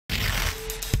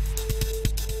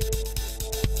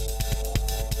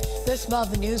This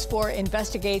month, News 4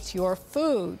 investigates your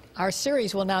food. Our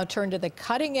series will now turn to the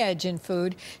cutting edge in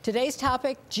food. Today's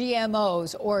topic,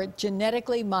 GMOs, or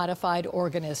genetically modified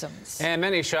organisms. And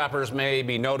many shoppers may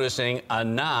be noticing a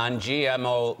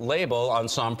non-GMO label on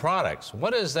some products.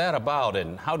 What is that about,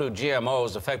 and how do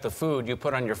GMOs affect the food you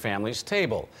put on your family's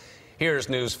table? Here's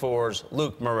News 4's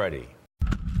Luke Moretti.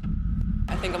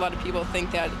 I think a lot of people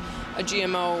think that a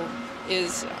GMO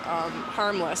is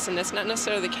harmless, and that's not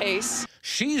necessarily the case.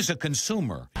 She's a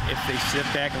consumer. If they sit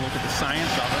back and look at the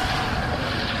science of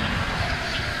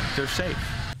it, they're safe.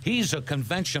 He's a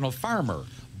conventional farmer.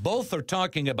 Both are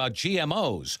talking about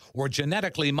GMOs, or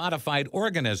genetically modified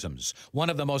organisms,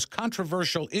 one of the most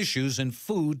controversial issues in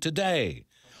food today.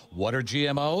 What are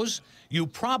GMOs? You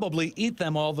probably eat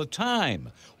them all the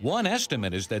time. One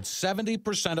estimate is that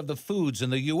 70% of the foods in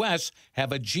the U.S.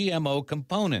 have a GMO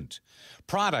component.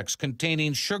 Products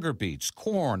containing sugar beets,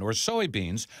 corn, or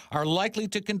soybeans are likely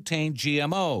to contain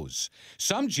GMOs.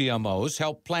 Some GMOs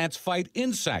help plants fight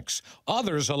insects.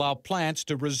 Others allow plants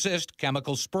to resist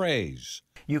chemical sprays.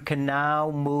 You can now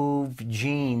move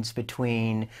genes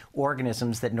between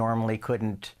organisms that normally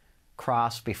couldn't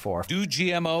cross before. Do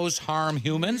GMOs harm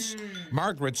humans?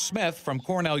 Margaret Smith from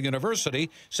Cornell University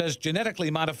says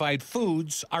genetically modified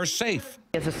foods are safe.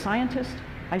 As a scientist,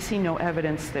 I see no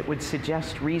evidence that would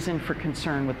suggest reason for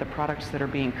concern with the products that are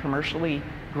being commercially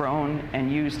grown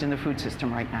and used in the food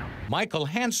system right now. Michael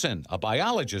Hansen, a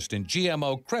biologist and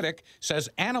GMO critic, says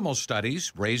animal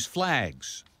studies raise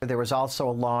flags. There was also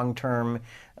a long-term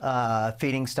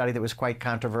feeding study that was quite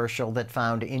controversial that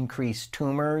found increased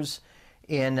tumors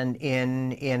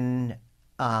in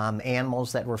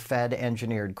animals that were fed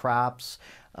engineered crops.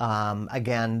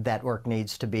 Again, that work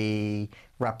needs to be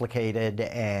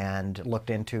replicated and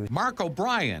looked into. Mark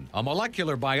O'Brien, a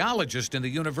molecular biologist in the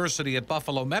University at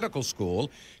Buffalo Medical School,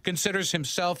 considers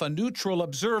himself a neutral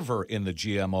observer in the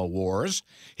GMO wars.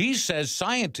 He says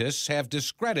scientists have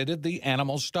discredited the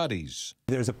animal studies.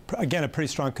 There's, again, a pretty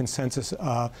strong consensus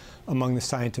among the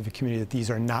scientific community that these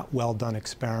are not well-done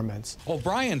experiments.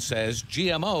 O'Brien says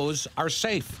GMOs are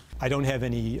safe. I don't have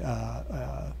any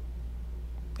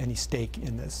stake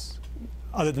in this,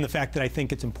 other than the fact that I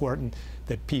think it's important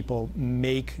that people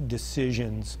make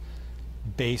decisions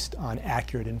based on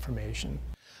accurate information.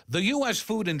 The U.S.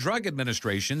 Food and Drug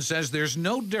Administration says there's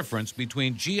no difference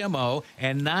between GMO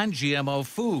and non-GMO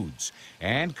foods.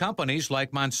 And companies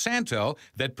like Monsanto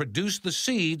that produce the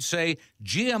seed say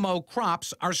GMO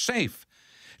crops are safe.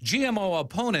 GMO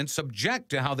opponents object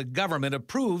to how the government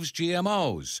approves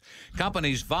GMOs.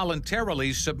 Companies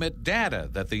voluntarily submit data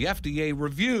that the FDA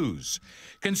reviews.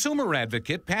 Consumer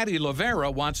advocate Patty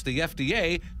Lovera wants the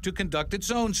FDA to conduct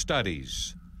its own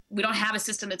studies. We don't have a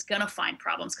system that's going to find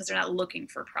problems because they're not looking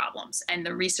for problems, and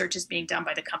the research is being done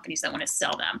by the companies that want to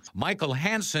sell them. Michael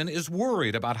Hansen is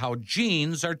worried about how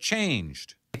genes are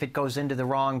changed. If it goes into the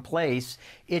wrong place,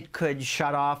 it could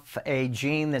shut off a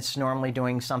gene that's normally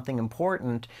doing something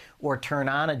important or turn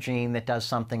on a gene that does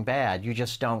something bad. You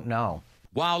just don't know.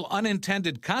 While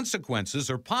unintended consequences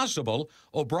are possible,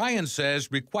 O'Brien says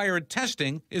required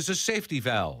testing is a safety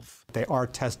valve. They are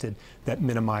tested that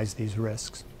minimize these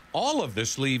risks. All of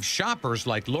this leaves shoppers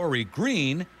like Lori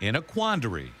Green in a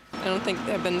quandary. I don't think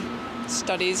there have been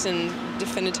studies and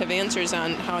definitive answers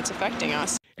on how it's affecting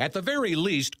us. At the very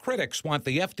least, critics want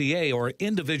the FDA or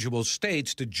individual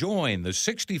states to join the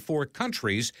 64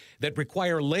 countries that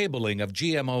require labeling of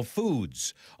GMO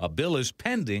foods. A bill is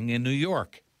pending in New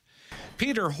York.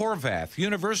 Peter Horvath,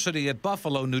 University at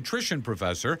Buffalo nutrition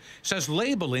professor, says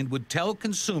labeling would tell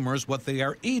consumers what they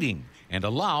are eating and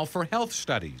allow for health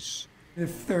studies.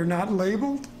 If they're not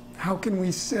labeled, how can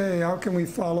we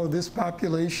follow this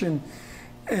population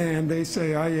and they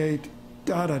say, I ate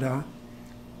da-da-da.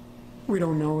 We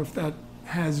don't know if that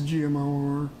has GMO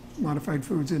or modified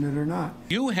foods in it or not.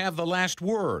 You have the last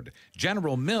word.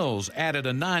 General Mills added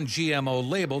a non-GMO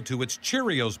label to its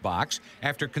Cheerios box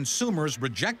after consumers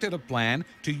rejected a plan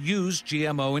to use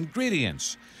GMO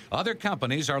ingredients. Other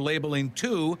companies are labeling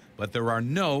too, but there are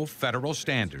no federal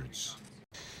standards.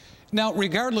 Now,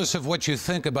 regardless of what you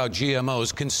think about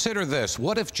GMOs, consider this.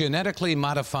 What if genetically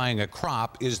modifying a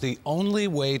crop is the only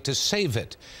way to save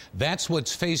it? That's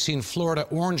what's facing Florida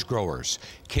orange growers.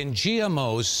 Can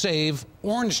GMOs save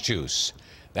orange juice?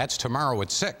 That's tomorrow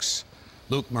at 6.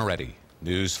 Luke Moretti,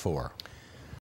 News 4.